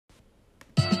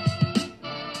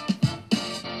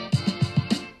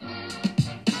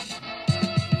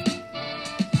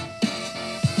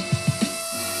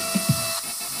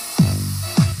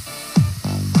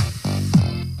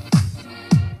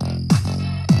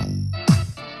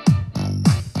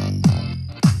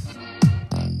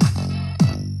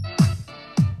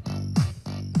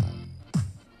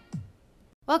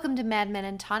Welcome to Mad Men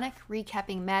and Tonic,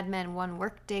 recapping Mad Men one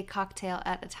workday cocktail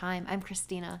at a time. I'm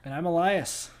Christina. And I'm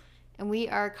Elias. And we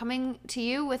are coming to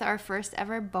you with our first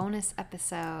ever bonus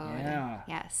episode. Yeah.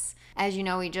 Yes. As you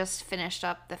know, we just finished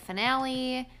up the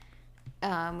finale.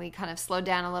 We kind of slowed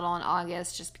down a little in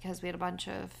August just because we had a bunch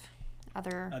of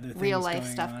other real life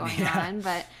stuff going on.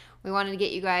 But we wanted to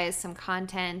get you guys some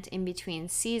content in between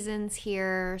seasons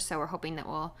here. So we're hoping that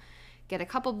we'll get a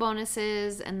couple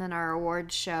bonuses and then our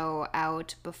awards show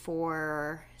out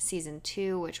before season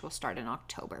 2, which will start in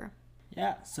October.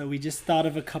 Yeah, so we just thought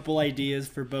of a couple ideas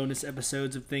for bonus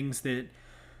episodes of things that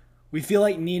we feel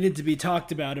like needed to be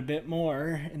talked about a bit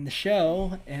more in the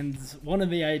show. And one of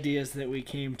the ideas that we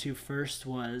came to first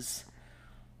was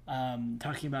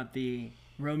talking about the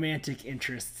romantic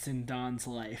interests in Dawn's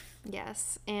life.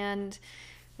 Yes, and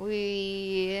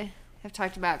we have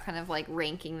talked about kind of like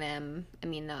ranking them. I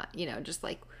mean, not, just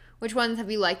like which ones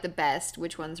have you liked the best,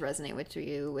 which ones resonate with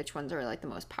you, which ones are like the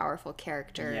most powerful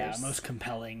characters. Yeah, most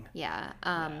compelling. Yeah.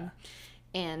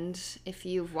 And if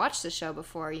you've watched the show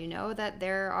before, you know that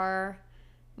there are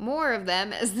more of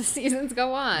them as the seasons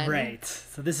go on. Right.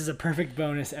 So this is a perfect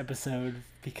bonus episode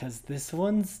because this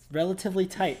one's relatively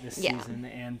tight this season.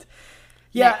 And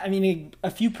I mean, a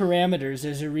few parameters.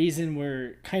 There's a reason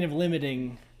we're kind of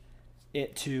limiting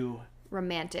it to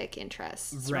romantic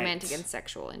interests, right. Romantic and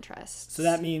sexual interests. So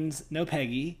that means no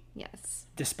Peggy. Yes.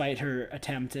 Despite her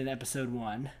attempt in episode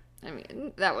 1. I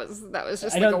mean, that was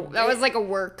just like a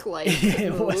work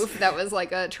move. That was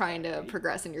like a trying to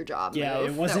progress in your job. Yeah,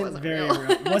 move.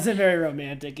 It wasn't very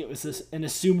romantic. It was an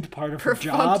assumed part of her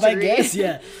job, I guess.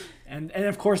 Yeah, and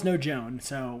of course no Joan.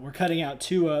 So we're cutting out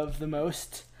 2 of the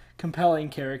most compelling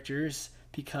characters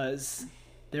because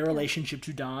their relationship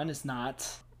to Dawn is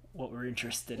not what we're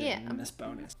interested in this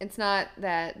bonus. It's not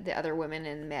that the other women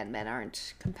in Mad Men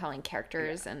aren't compelling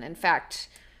characters, and in fact,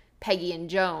 Peggy and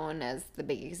Joan, as the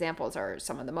big examples, are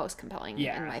some of the most compelling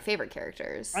and my favorite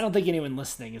characters. I don't think anyone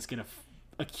listening is going to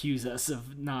accuse us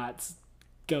of not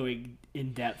going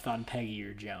in depth on Peggy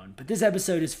or Joan, but this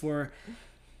episode is for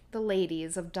the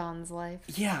ladies of Dawn's life.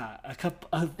 Yeah, a couple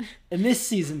of, in this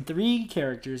season, 3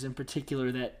 characters in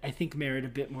particular that I think merit a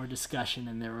bit more discussion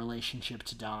in their relationship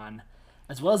to Dawn,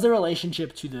 as well as their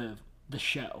relationship to the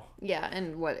show. Yeah,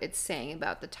 and what it's saying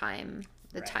about the time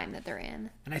that they're in.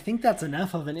 And I think that's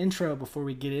enough of an intro before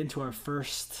we get into our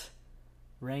first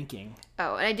ranking.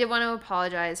 Oh, and I did want to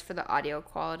apologize for the audio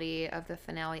quality of the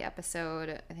finale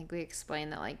episode. I think we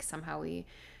explained that like somehow we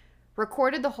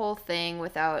recorded the whole thing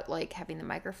without like having the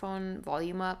microphone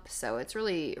volume up, so it's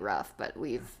really rough, but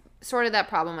we've sorted that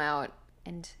problem out,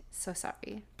 and so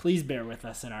sorry. Please bear with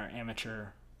us in our amateur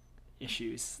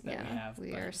issues that we have.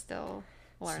 We are still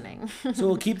learning. So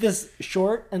we'll keep this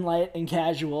short and light and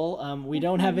casual. We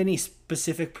don't have any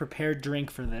specific prepared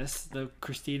drink for this, though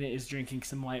Christina is drinking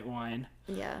some white wine.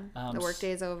 Yeah, the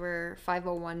workday is over,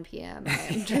 5:01 p.m. I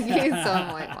am drinking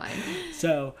some white wine.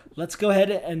 So let's go ahead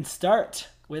and start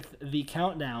with the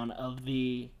countdown of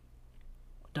the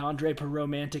Don Draper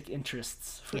romantic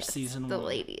interests for season 1. The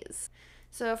ladies.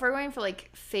 So if we're going for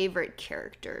like favorite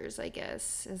characters, I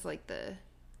guess, is like the...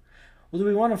 Well, do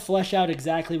we want to flesh out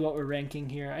exactly what we're ranking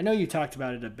here? I know you talked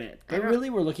about it a bit, but really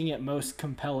we're looking at most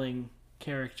compelling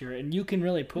character, and you can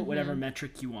really put whatever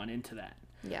metric you want into that.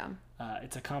 Yeah.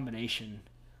 It's a combination.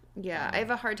 Yeah, I have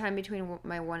a hard time between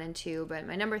my 1 and 2, but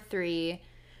my number 3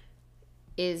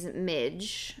 is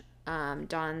Midge,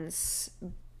 Dawn's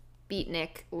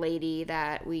beatnik lady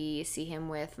that we see him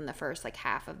with in the first like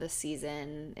half of the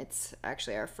season. It's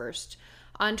actually our first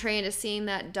entree into seeing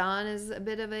that Dawn is a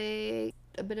bit of a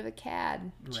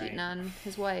cad, cheating on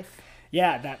his wife.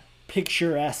 Yeah, that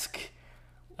picturesque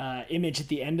image at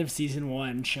the end of season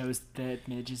 1 shows that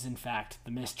Midge is in fact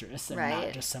the mistress and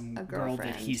not just some girl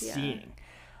that he's seeing.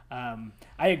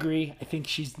 I agree. I think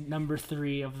she's number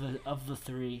 3 of the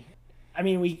 3. I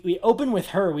mean, we open with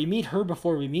her. We meet her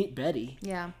before we meet Betty.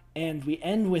 Yeah. And we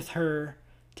end with her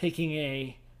taking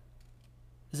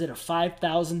is it a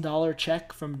 $5,000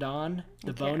 check from Dawn?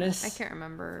 The bonus? I can't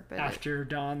remember. But after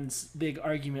Dawn's big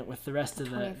argument with the rest of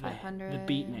the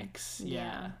beatniks.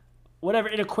 Yeah. Whatever.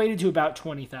 It equated to about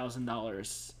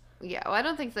 $20,000. Yeah. Well, I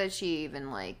don't think that she even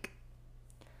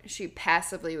she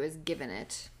passively was given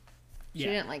it. She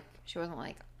didn't she wasn't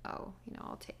like, oh,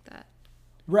 I'll take that.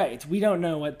 Right. We don't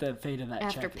know what the fate of that check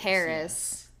is. After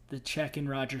Paris. The check in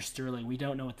Roger Sterling. We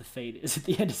don't know what the fate is at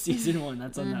the end of season 1.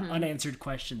 That's on the unanswered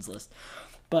questions list.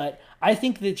 But I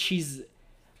think that she's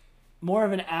more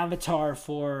of an avatar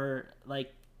for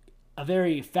like a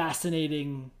very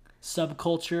fascinating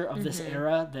subculture of this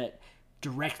era that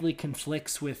directly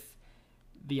conflicts with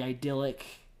the idyllic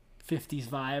 50s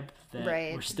vibe that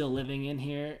we're still living in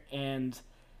here, and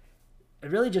it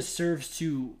really just serves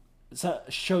to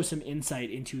show some insight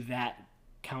into that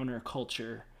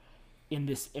counterculture in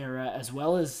this era, as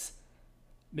well as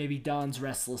maybe Don's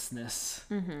restlessness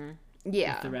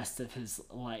with the rest of his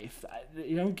life.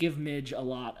 You don't give Midge a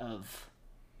lot of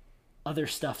other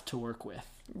stuff to work with.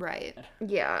 Right.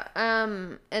 Yeah.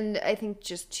 And I think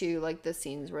just too, like, the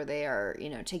scenes where they are, you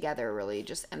know, together really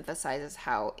just emphasizes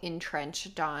how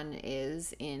entrenched Don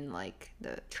is in, like,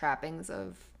 the trappings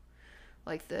of,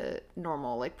 like, the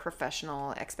normal, like,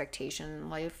 professional expectation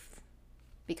life,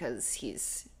 because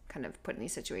he's kind of put in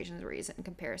these situations where he's in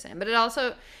comparison. But it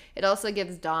also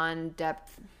gives Don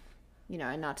depth, you know,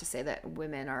 and not to say that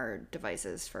women are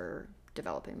devices for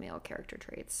developing male character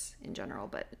traits in general,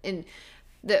 but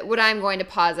what I'm going to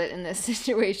posit in this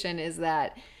situation is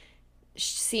that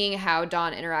seeing how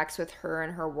Don interacts with her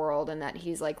and her world, and that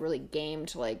he's, like, really game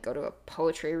to, like, go to a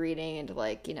poetry reading and to,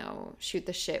 like, you know, shoot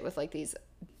the shit with, like, these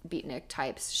beatnik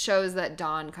types, shows that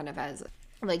Don kind of has,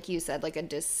 like you said, like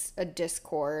a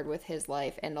discord with his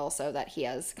life, and also that he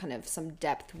has kind of some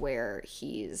depth where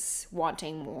he's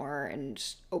wanting more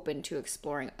and open to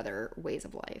exploring other ways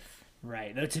of life.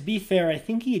 Right. Though, to be fair, I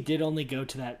think he did only go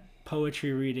to that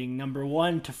poetry reading, number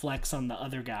one, to flex on the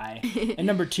other guy, and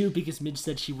number two, because Midge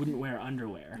said she wouldn't wear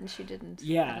underwear. And she didn't.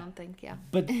 Yeah. I don't think, yeah.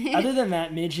 But other than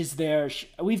that, Midge is there.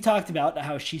 We've talked about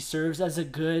how she serves as a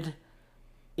good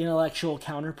intellectual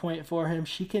counterpoint for him.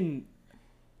 She can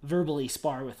verbally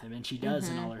spar with him, and she does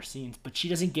in all her scenes, but she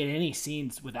doesn't get any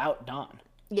scenes without Don.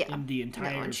 Yeah. In the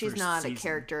entire and she's first not season. A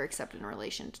character except in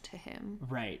relation to him.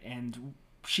 Right, and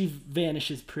she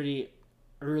vanishes pretty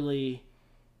early,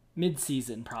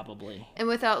 mid-season probably. And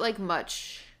without, like,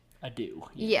 much ado.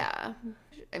 Yeah.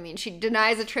 I mean, she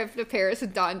denies a trip to Paris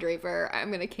with Don Draper. I'm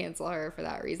going to cancel her for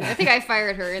that reason. I think I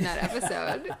fired her in that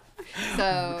episode.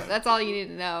 So that's all you need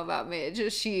to know about Midge.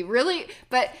 Is she really...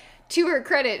 But to her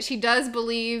credit, she does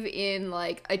believe in,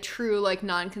 like, a true, like,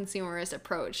 non-consumerist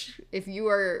approach. If you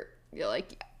are,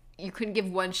 like, you couldn't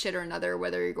give one shit or another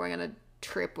whether you're going on a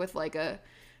trip with, like, a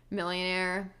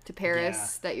millionaire to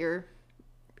Paris that you're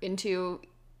into,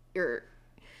 you're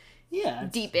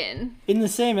deep in. In the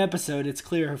same episode, it's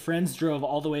clear her friends drove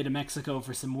all the way to Mexico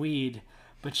for some weed,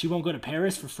 but she won't go to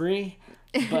Paris for free.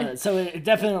 But so it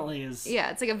definitely is.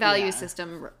 Yeah, it's like a value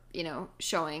system, you know,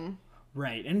 showing.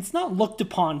 Right, and it's not looked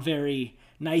upon very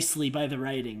nicely by the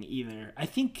writing either. I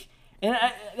think, and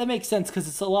that makes sense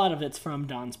because a lot of it's from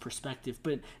Don's perspective,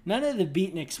 but none of the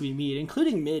beatniks we meet,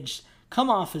 including Midge, come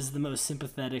off as the most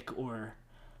sympathetic or,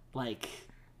 like,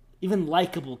 even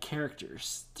likable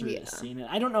characters through this scene. And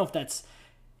I don't know if that's,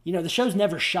 you know, the show's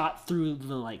never shot through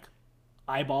the, like,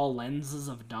 eyeball lenses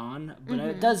of Don, but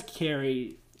it does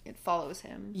carry... It follows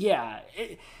him. Yeah,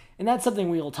 and that's something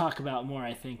we'll talk about more,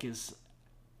 I think, is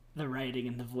the writing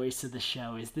and the voice of the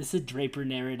show. Is this a Draper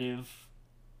narrative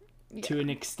to an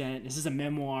extent? Is this a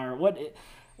memoir? What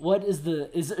is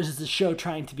the show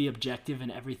trying to be objective in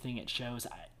everything it shows?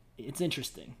 It's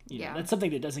interesting. You know, that's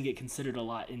something that doesn't get considered a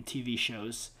lot in TV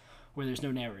shows where there's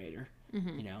no narrator,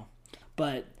 you know.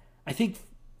 But I think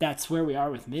that's where we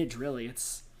are with Midge, really.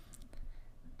 It's...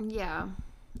 Yeah.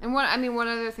 And one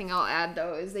other thing I'll add,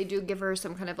 though, is they do give her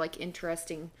some kind of, like,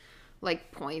 interesting,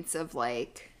 like, points of,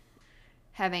 like,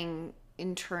 having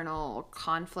internal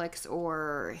conflicts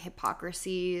or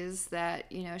hypocrisies that,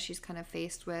 you know, she's kind of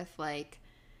faced with. Like,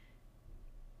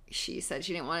 she said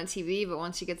she didn't want a TV, but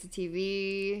once she gets a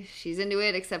TV, she's into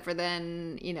it, except for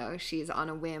then, you know, she's on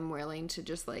a whim willing to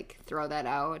just, like, throw that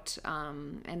out.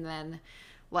 And then,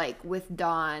 like, with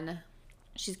Don,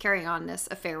 she's carrying on this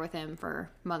affair with him for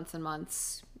months and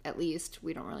months, at least.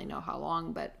 We don't really know how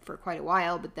long, but for quite a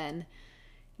while. But then,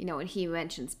 you know, when he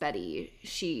mentions Betty,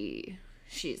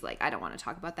 she's like, I don't want to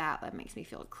talk about that. That makes me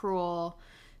feel cruel.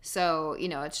 So, you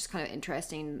know, it's just kind of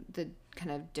interesting, the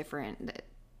kind of different... that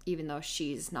even though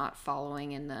she's not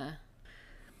following in the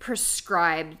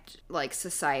prescribed, like,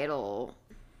 societal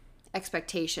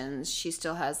expectations, she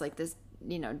still has, like, this,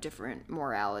 you know, different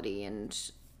morality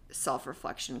and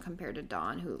self-reflection compared to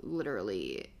Don, who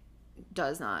literally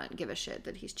does not give a shit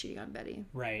that he's cheating on Betty.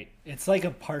 Right. It's like a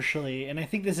partially, and I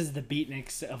think this is the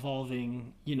beatniks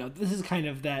evolving, you know, this is kind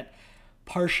of that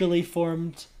partially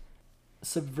formed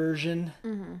subversion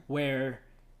where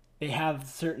they have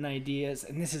certain ideas,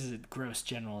 and this is a gross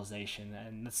generalization,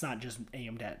 and it's not just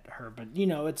aimed at her, but, you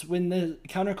know, it's when the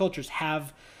countercultures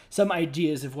have some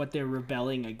ideas of what they're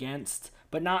rebelling against,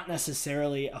 but not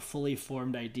necessarily a fully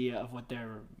formed idea of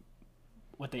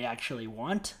what they actually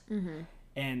want.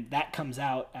 And that comes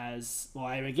out as, well,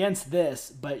 I'm against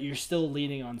this, but you're still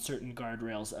leaning on certain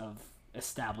guardrails of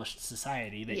established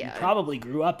society that you probably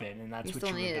grew up in, and that's what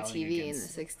you're rebelling against. You still needed TV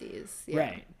in the 60s. Yeah.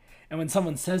 Right. And when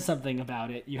someone says something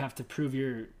about it, you have to prove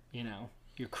your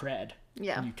cred.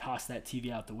 Yeah. And you toss that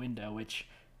TV out the window, which,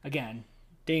 again,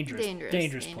 dangerous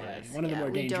play. One of the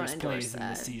more dangerous plays in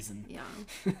this season.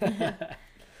 Yeah.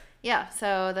 Yeah,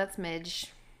 so that's Midge.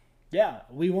 Yeah,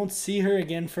 we won't see her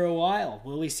again for a while.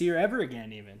 Will we see her ever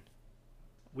again, even?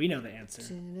 We know the answer.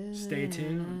 Stay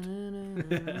tuned.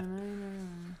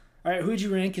 All right, who'd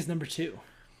you rank as number 2?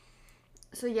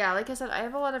 So, yeah, like I said, I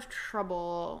have a lot of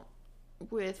trouble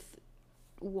with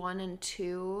 1 and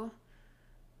 2.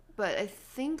 But I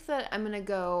think that I'm going to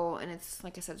go, and it's,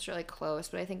 like I said, it's really close,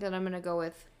 but I think that I'm going to go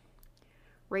with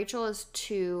Rachel as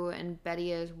 2 and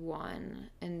Betty as 1.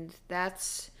 And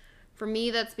for me,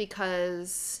 that's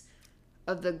because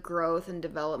of the growth and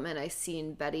development I see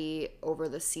in Betty over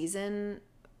the season,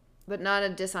 but not a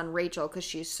diss on Rachel because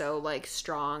she's so, like,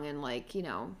 strong and, like,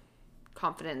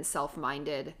 confident and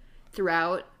self-minded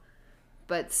throughout,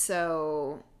 but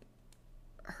so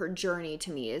her journey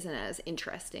to me isn't as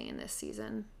interesting in this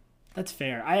season. That's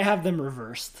fair. I have them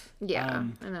reversed. Yeah,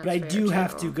 but I do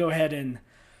have to go ahead and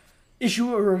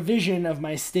issue a revision of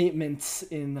my statements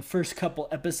in the first couple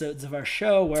episodes of our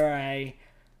show where I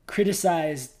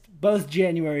criticized both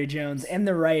January Jones and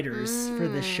the writers for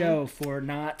the show for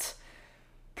not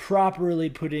properly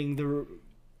putting the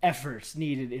efforts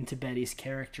needed into Betty's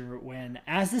character when,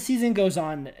 as the season goes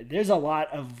on, there's a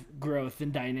lot of growth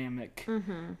and dynamic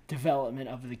development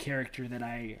of the character that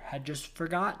I had just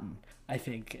forgotten, I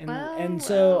think. And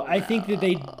so I think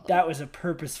that was a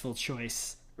purposeful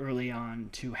choice early on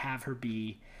to have her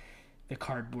be the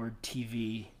cardboard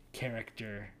TV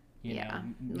character,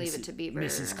 leave it to Beaver.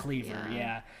 Mrs.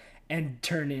 Cleaver, and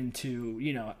turn into,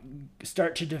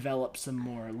 start to develop some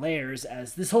more layers.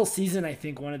 As this whole season, I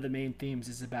think one of the main themes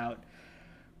is about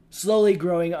slowly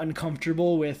growing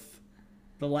uncomfortable with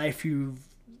the life you're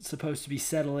supposed to be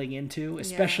settling into,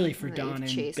 especially for Dawn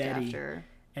and Betty. After.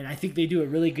 And I think they do a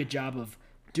really good job of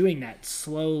doing that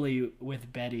slowly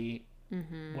with Betty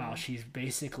while she's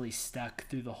basically stuck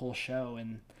through the whole show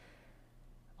and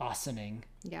awesomeing.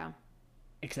 Yeah.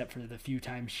 Except for the few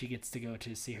times she gets to go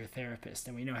to see her therapist,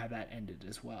 and we know how that ended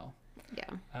as well.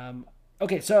 Yeah.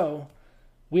 Okay, so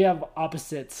we have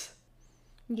opposites.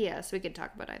 Yeah, so we could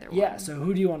talk about either one. Yeah, so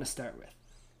who do you want to start with?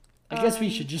 I guess we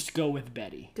should just go with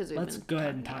Betty. Let's go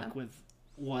ahead and talk with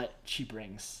what she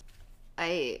brings.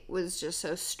 I was just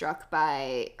so struck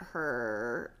by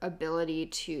her ability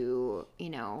to,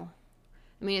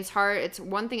 I mean, it's hard. It's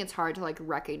one thing. It's hard to like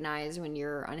recognize when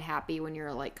you're unhappy, when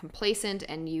you're like complacent,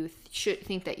 and you should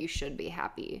think that you should be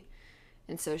happy.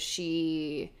 And so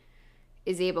she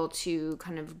is able to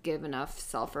kind of give enough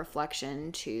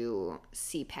self-reflection to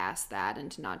see past that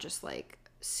and to not just like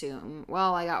assume,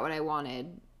 well, I got what I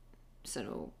wanted,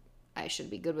 so I should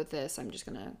be good with this. I'm just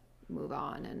gonna move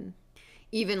on. And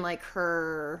even like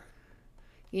her,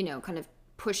 kind of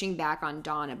pushing back on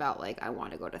Dawn about like, I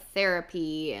want to go to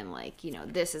therapy and like,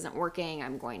 this isn't working.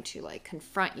 I'm going to like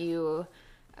confront you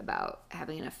about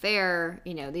having an affair.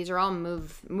 These are all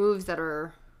moves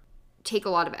that take a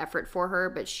lot of effort for her,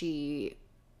 but she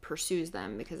pursues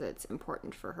them because it's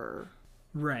important for her.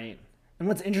 Right. And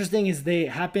what's interesting is they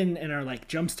happen and are like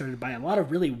jump started by a lot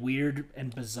of really weird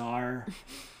and bizarre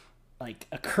like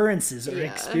occurrences or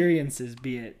experiences,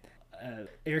 be it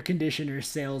air conditioner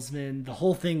salesman, the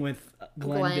whole thing with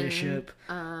Glenn Bishop,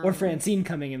 or Francine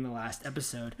coming in the last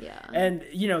episode. Yeah. And,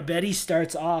 Betty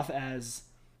starts off as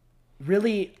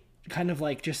really kind of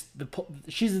like just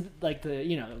she's like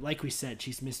like we said,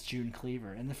 she's Miss June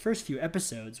Cleaver. In the first few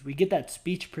episodes, we get that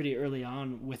speech pretty early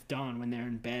on with Dawn when they're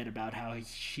in bed about how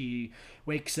she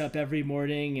wakes up every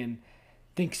morning and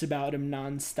thinks about him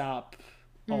nonstop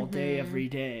all day, every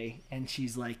day. And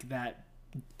she's like that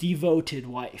devoted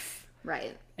wife.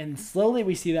 Right. And slowly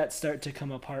we see that start to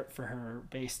come apart for her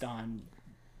based on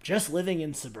just living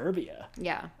in suburbia.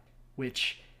 Yeah.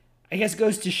 Which I guess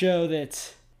goes to show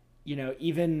that,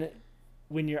 even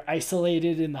when you're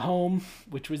isolated in the home,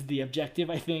 which was the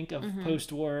objective, I think, of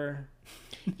post-war.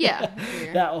 Yeah.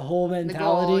 That whole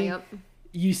mentality. Goal,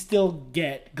 you still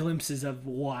get glimpses of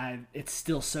why it's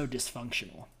still so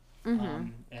dysfunctional.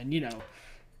 And,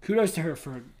 kudos to her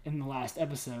for, in the last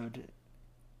episode,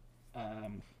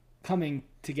 coming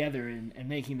together and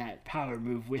making that power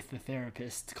move with the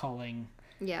therapist,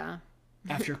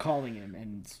 after calling him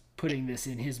and putting this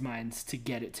in his minds to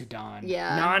get it to Dawn,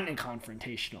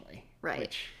 non-confrontationally.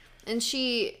 Right. And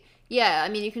she, I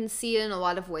mean, you can see it in a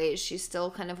lot of ways. She's still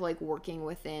kind of like working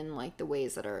within like the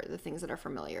ways that are the things that are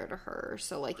familiar to her.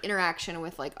 So like interaction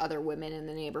with like other women in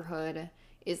the neighborhood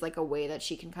is like a way that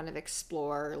she can kind of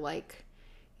explore like,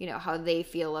 you know, how they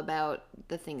feel about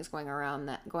the things going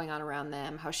on around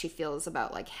them, how she feels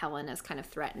about like Helen as kind of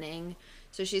threatening.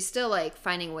 So she's still like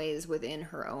finding ways within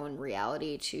her own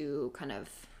reality to kind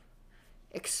of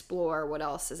explore what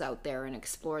else is out there and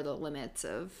explore the limits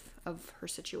of her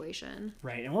situation.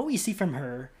 Right. And what we see from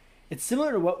her, it's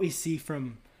similar to what we see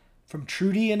from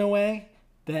Trudy in a way,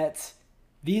 that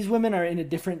these women are in a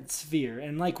different sphere.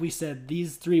 And like we said,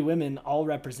 these three women all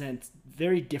represent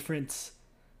very different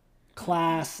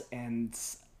class and,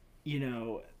 you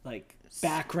know, like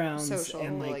backgrounds, social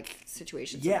and like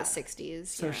situations of the 60s.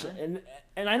 Social,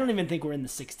 and I don't even think we're in the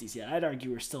 60s yet. I'd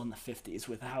argue we're still in the 50s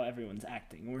with how everyone's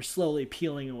acting. We're slowly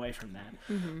peeling away from that.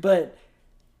 Mm-hmm. But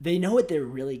they know what they're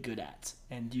really good at,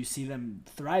 and you see them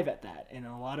thrive at that. And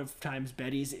a lot of times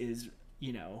Betty's is,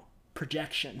 you know,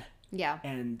 projection. Yeah.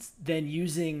 And then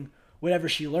using whatever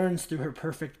she learns through her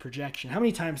perfect projection. How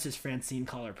many times does Francine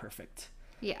call her perfect?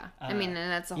 Yeah. I mean, and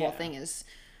that's the whole thing is,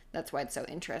 that's why it's so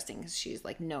interesting, because she's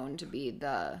like known to be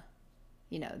the,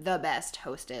 you know, the best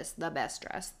hostess, the best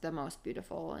dressed, the most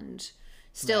beautiful, and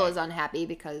still is unhappy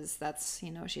because that's,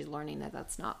 you know, she's learning that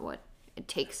that's not what it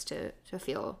takes to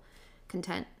feel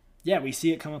content. Yeah, we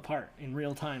see it come apart in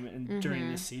real time and during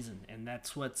this season, and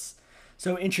that's what's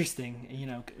so interesting. You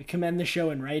know, commend the show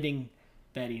in writing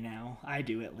Betty now. I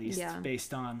do, at least,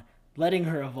 based on letting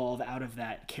her evolve out of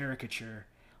that caricature.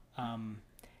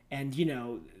 And you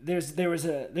know, there's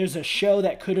a show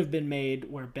that could have been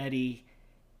made where Betty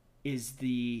is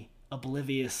the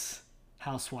oblivious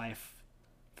housewife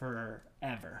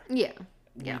forever. Yeah.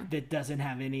 Yeah. That doesn't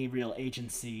have any real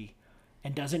agency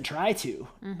and doesn't try to.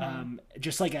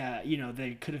 Just like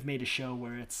they could have made a show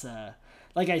where it's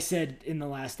like I said in the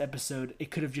last episode,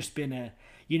 it could have just been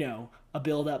a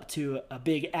build up to a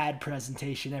big ad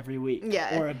presentation every week,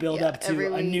 or a build up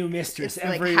to a new mistress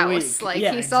every week. Like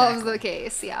he solves the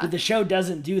case, But the show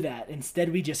doesn't do that.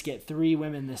 Instead, we just get three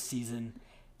women this season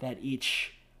that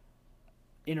each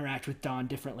interact with Dawn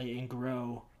differently and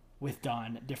grow with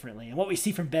Dawn differently. And what we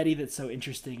see from Betty that's so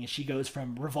interesting is she goes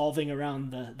from revolving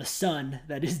around the sun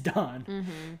that is Dawn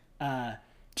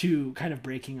to kind of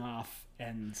breaking off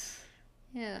and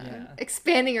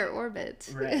expanding her orbit.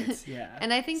 Right, yeah.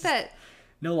 And I think that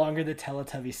no longer the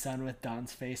Teletubby sun with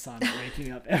Dawn's face on it,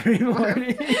 waking up every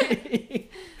morning.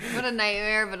 What a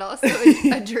nightmare, but also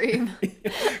a dream.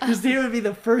 Christina would be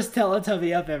the first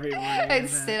Teletubby up every morning. I'd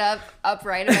sit up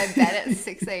upright in my bed at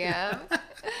 6 a.m.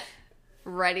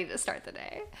 ready to start the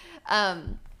day.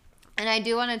 And I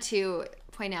do want to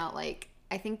point out, like,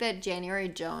 I think that January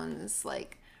Jones,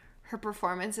 like, her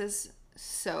performance is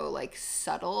so, like,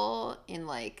 subtle in,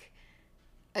 like,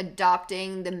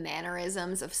 adopting the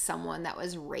mannerisms of someone that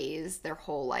was raised their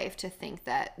whole life to think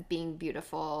that being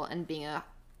beautiful and being a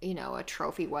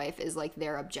trophy wife is, like,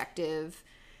 their objective.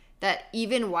 That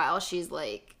even while she's,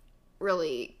 like,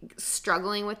 really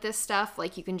struggling with this stuff,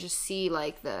 like, you can just see,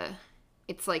 like,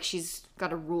 it's like she's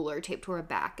got a ruler taped to her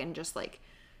back, and just, like,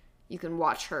 you can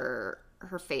watch her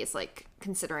face, like,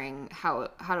 considering how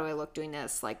do I look doing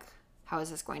this, like, how is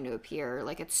this going to appear?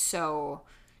 Like, it's so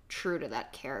true to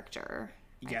that character.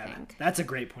 Yeah, I think. That's a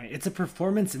great point. It's a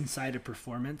performance inside a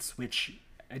performance, which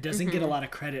it doesn't get a lot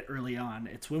of credit early on.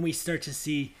 It's when we start to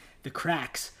see the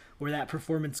cracks where that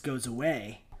performance goes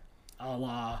away, a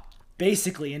la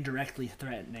basically indirectly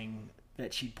threatening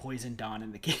that she'd poison Dawn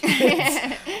in the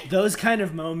kids. Those kind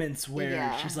of moments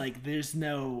where she's like, there's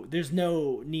no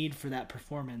need for that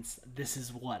performance. This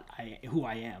is who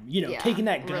I am. You know, taking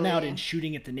that gun out and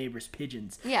shooting at the neighbor's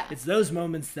pigeons. Yeah. It's those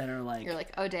moments that are like, you're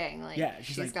like, oh dang, like,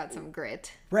 she's like, got some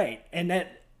grit. Right. And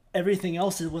that everything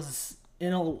else was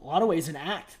in a lot of ways an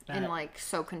act. And like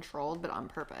so controlled, but on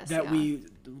purpose. That we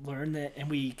learn that, and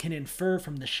we can infer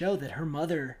from the show that her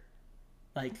mother,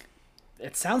 like,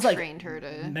 it sounds like trained her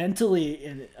to mentally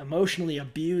and emotionally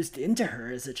abused into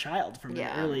her as a child from an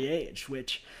early age,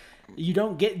 which you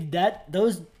don't get that.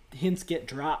 Those hints get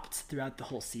dropped throughout the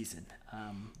whole season,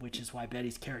 which is why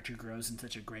Betty's character grows in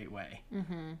such a great way.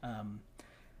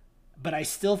 But I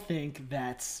still think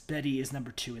that Betty is number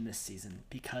 2 in this season,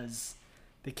 because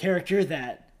the character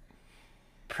that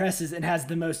presses and has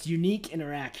the most unique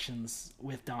interactions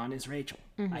with Dawn is Rachel,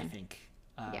 I think.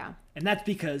 And that's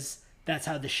because that's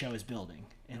how the show is building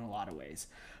in a lot of ways.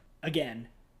 Again,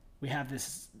 we have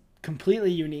this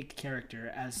completely unique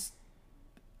character, as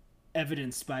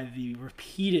evidenced by the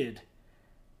repeated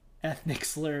ethnic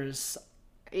slurs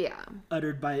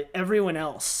uttered by everyone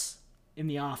else in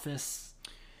the office.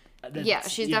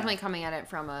 She's definitely coming at it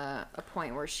from a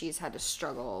point where she's had to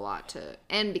struggle a lot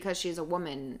and because she's a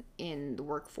woman in the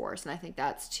workforce, and I think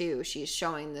that's too, she's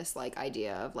showing this, like,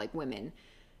 idea of, like, women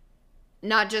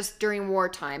not just during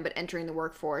wartime, but entering the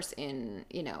workforce in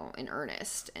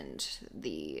earnest, and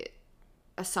the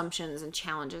assumptions and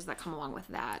challenges that come along with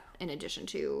that, in addition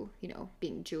to,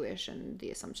 being Jewish and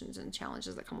the assumptions and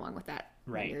challenges that come along with that.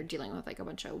 Right. When you're dealing with like a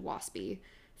bunch of waspy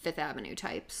Fifth Avenue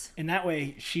types. In that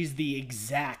way, she's the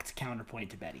exact counterpoint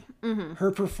to Betty. Mm-hmm.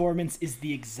 Her performance is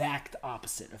the exact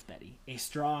opposite of Betty. A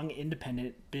strong,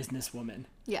 independent businesswoman.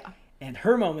 Yeah. And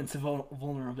her moments of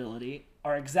vulnerability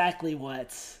are exactly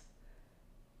what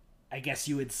I guess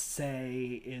you would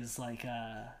say is like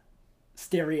a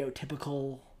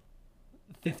stereotypical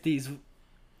 50s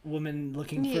woman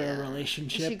looking for a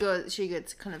relationship. She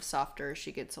gets kind of softer.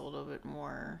 She gets a little bit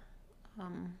more,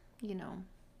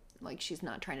 like she's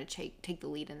not trying to take the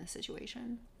lead in the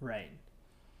situation. Right.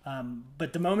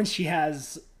 But the moment she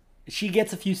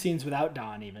gets a few scenes without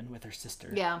Dawn, even with her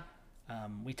sister. Yeah.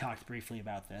 We talked briefly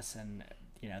about this, and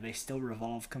they still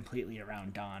revolve completely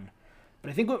around Dawn. But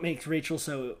I think what makes Rachel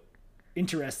so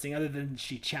interesting, other than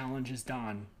she challenges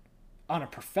Dawn on a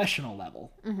professional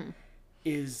level, mm-hmm.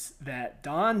 is that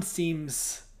Dawn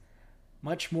seems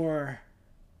much more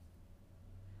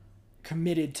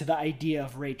committed to the idea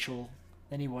of Rachel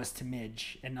than he was to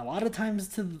Midge, and a lot of times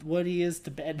to what he is to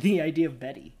the idea of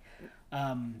Betty.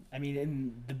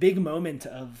 In the big moment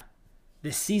of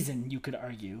this season, you could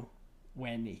argue,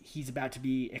 when he's about to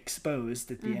be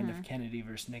exposed at the mm-hmm. end of Kennedy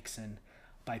versus Nixon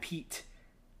by Pete,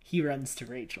 he runs to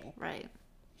Rachel. Right.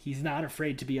 He's not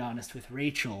afraid to be honest with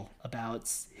Rachel about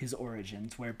his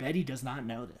origins, where Betty does not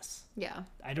know this. Yeah.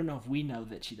 I don't know if we know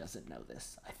that she doesn't know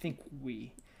this. I think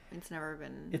It's never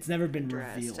been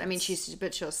revealed. I mean,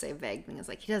 she'll say vague things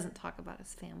like, he doesn't talk about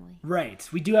his family. Right.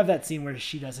 We do have that scene where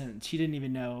she didn't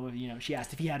even know, she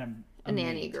asked if he had a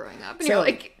nanny growing up. And you're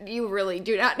like, you really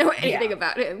do not know anything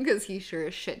about him, because he sure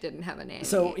as shit didn't have a nanny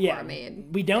or a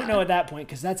maid. We don't know at that point,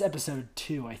 because that's episode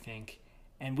 2, I think.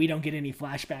 And we don't get any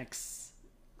flashbacks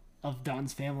of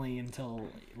Dawn's family until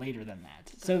later than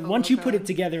that. So once you put it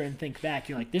together and think back,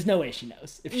 you're like, there's no way she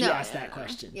knows if she asked that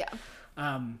question. Yeah.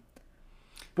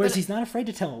 Whereas he's not afraid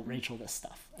to tell Rachel this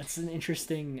stuff. That's an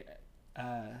interesting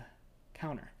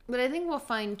counter. But I think we'll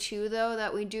find too, though,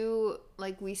 that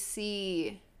we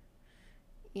see,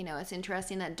 it's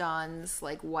interesting that Dawn's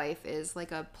wife is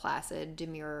a placid,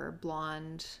 demure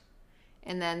blonde.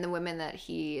 And then the women that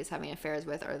he is having affairs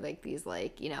with are these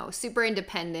super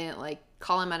independent,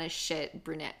 call him on his shit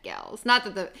brunette gals. Not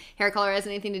that the hair color has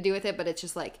anything to do with it, but it's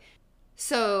just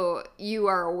so you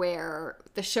are aware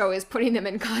the show is putting them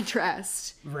in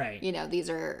contrast. Right. These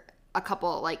are a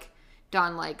couple,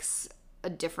 Dawn likes a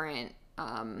different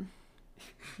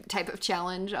type of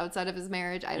challenge outside of his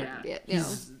marriage.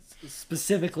 He's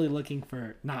specifically looking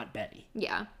for not Betty.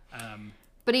 Yeah.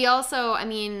 But he also,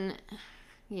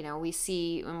 we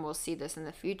see, and we'll see this in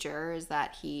the future, is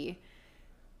that he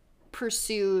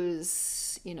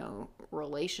pursues,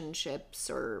 relationships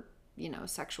or,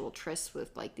 sexual trysts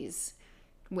with these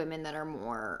women that are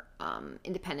more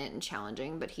independent and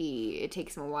challenging, but it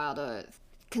takes him a while to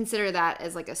consider that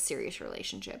as a serious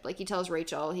relationship. He tells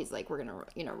Rachel, he's we're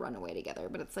gonna run away together,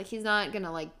 but it's he's not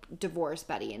gonna divorce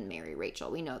Betty and marry Rachel.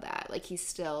 We know that. He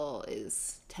still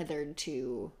is tethered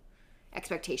to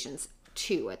expectations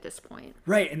too at this point.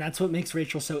 Right, and that's what makes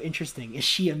Rachel so interesting, is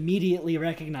she immediately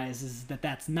recognizes that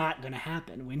that's not going to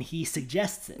happen when he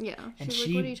suggests it. Yeah, and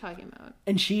she's what are you talking about?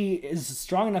 And she is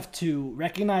strong enough to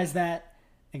recognize that,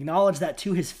 acknowledge that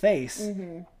to his face,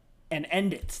 mm-hmm. and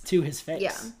end it to his face.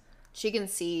 Yeah, she can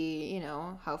see,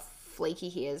 how flaky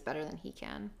he is better than he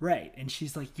can. Right, and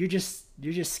she's like, you're just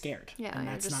scared. Yeah, and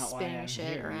that's you're just not spinning why I'm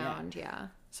shit here. around. Yeah.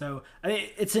 So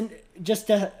it's just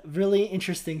really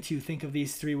interesting to think of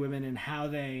these three women and how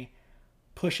they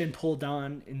push and pull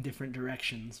Dawn in different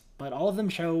directions. But all of them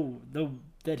show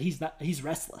that he's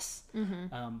restless.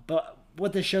 Mm-hmm. But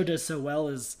what the show does so well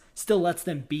is still lets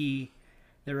them be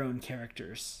their own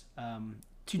characters.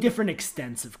 To different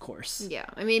extents, of course. Yeah.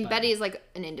 Betty's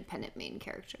an independent main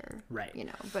character. Right.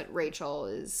 But Rachel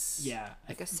is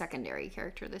a secondary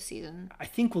character this season. I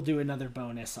think we'll do another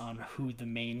bonus on who the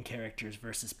main characters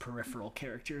versus peripheral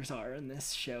characters are in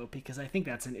this show, because I think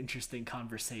that's an interesting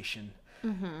conversation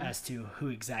mm-hmm. as to who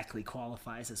exactly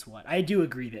qualifies as what. I do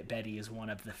agree that Betty is one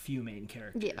of the few main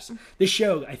characters. Yeah. This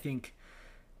show, I think,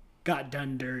 got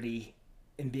done dirty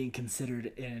in being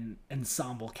considered in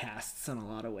ensemble casts in a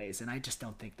lot of ways, and I just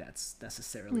don't think that's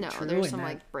necessarily true. No, there's some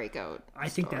breakout I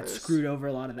think that screwed over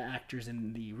a lot of the actors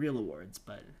in the real awards,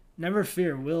 but never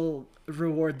fear, we'll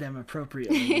reward them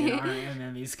appropriately in our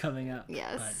Emmys coming up.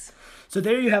 Yes. So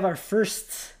there you have our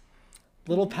first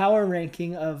little power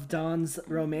ranking of Dawn's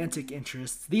romantic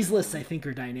interests. These lists, I think,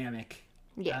 are dynamic.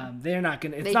 Yeah. They're not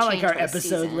going to... It's not like our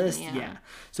episode season, list. Yeah.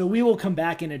 So we will come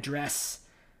back and address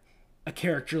a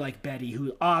character like Betty,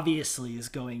 who obviously is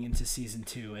going into season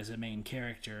 2 as a main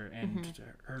character, and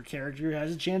her character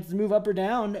has a chance to move up or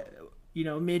down. You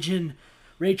know, Midge and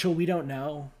Rachel, we don't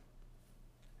know.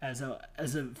 As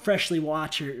a freshly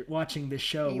watching this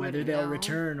show, whether they'll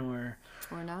return or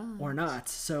not.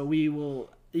 So we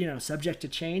will, you know, subject to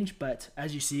change. But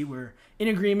as you see, we're in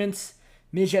agreements.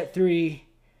 Midge at 3.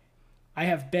 I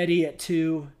have Betty at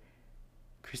 2.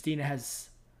 Christina has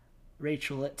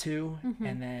Rachel at 2.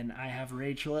 And then I have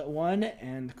Rachel at 1.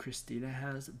 And Christina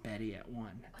has Betty at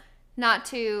 1. Not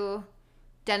to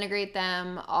denigrate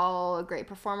them. All great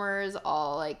performers.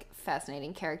 All like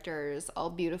fascinating characters.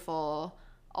 All beautiful.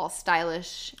 All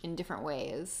stylish in different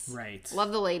ways. Right.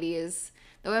 Love the ladies.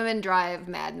 The women drive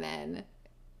Mad Men.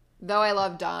 Though I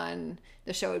love Dawn,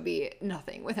 the show would be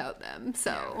nothing without them.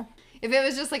 So if it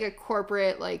was just like a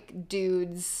corporate, like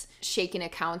dudes shaking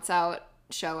accounts out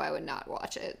show, I would not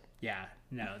watch it. Yeah.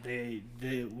 No,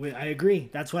 I agree.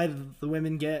 That's why the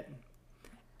women get,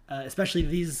 especially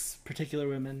these particular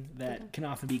women that can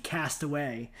often be cast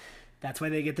away. That's why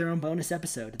they get their own bonus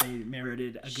episode. They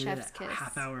merited a good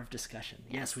half hour of discussion.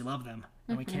 Yes, we love them.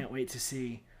 And we can't wait to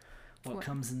see what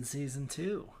comes in season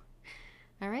 2.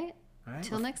 All right.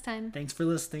 Till next time. Thanks for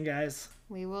listening, guys.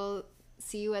 We will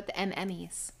see you at the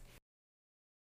MMEs.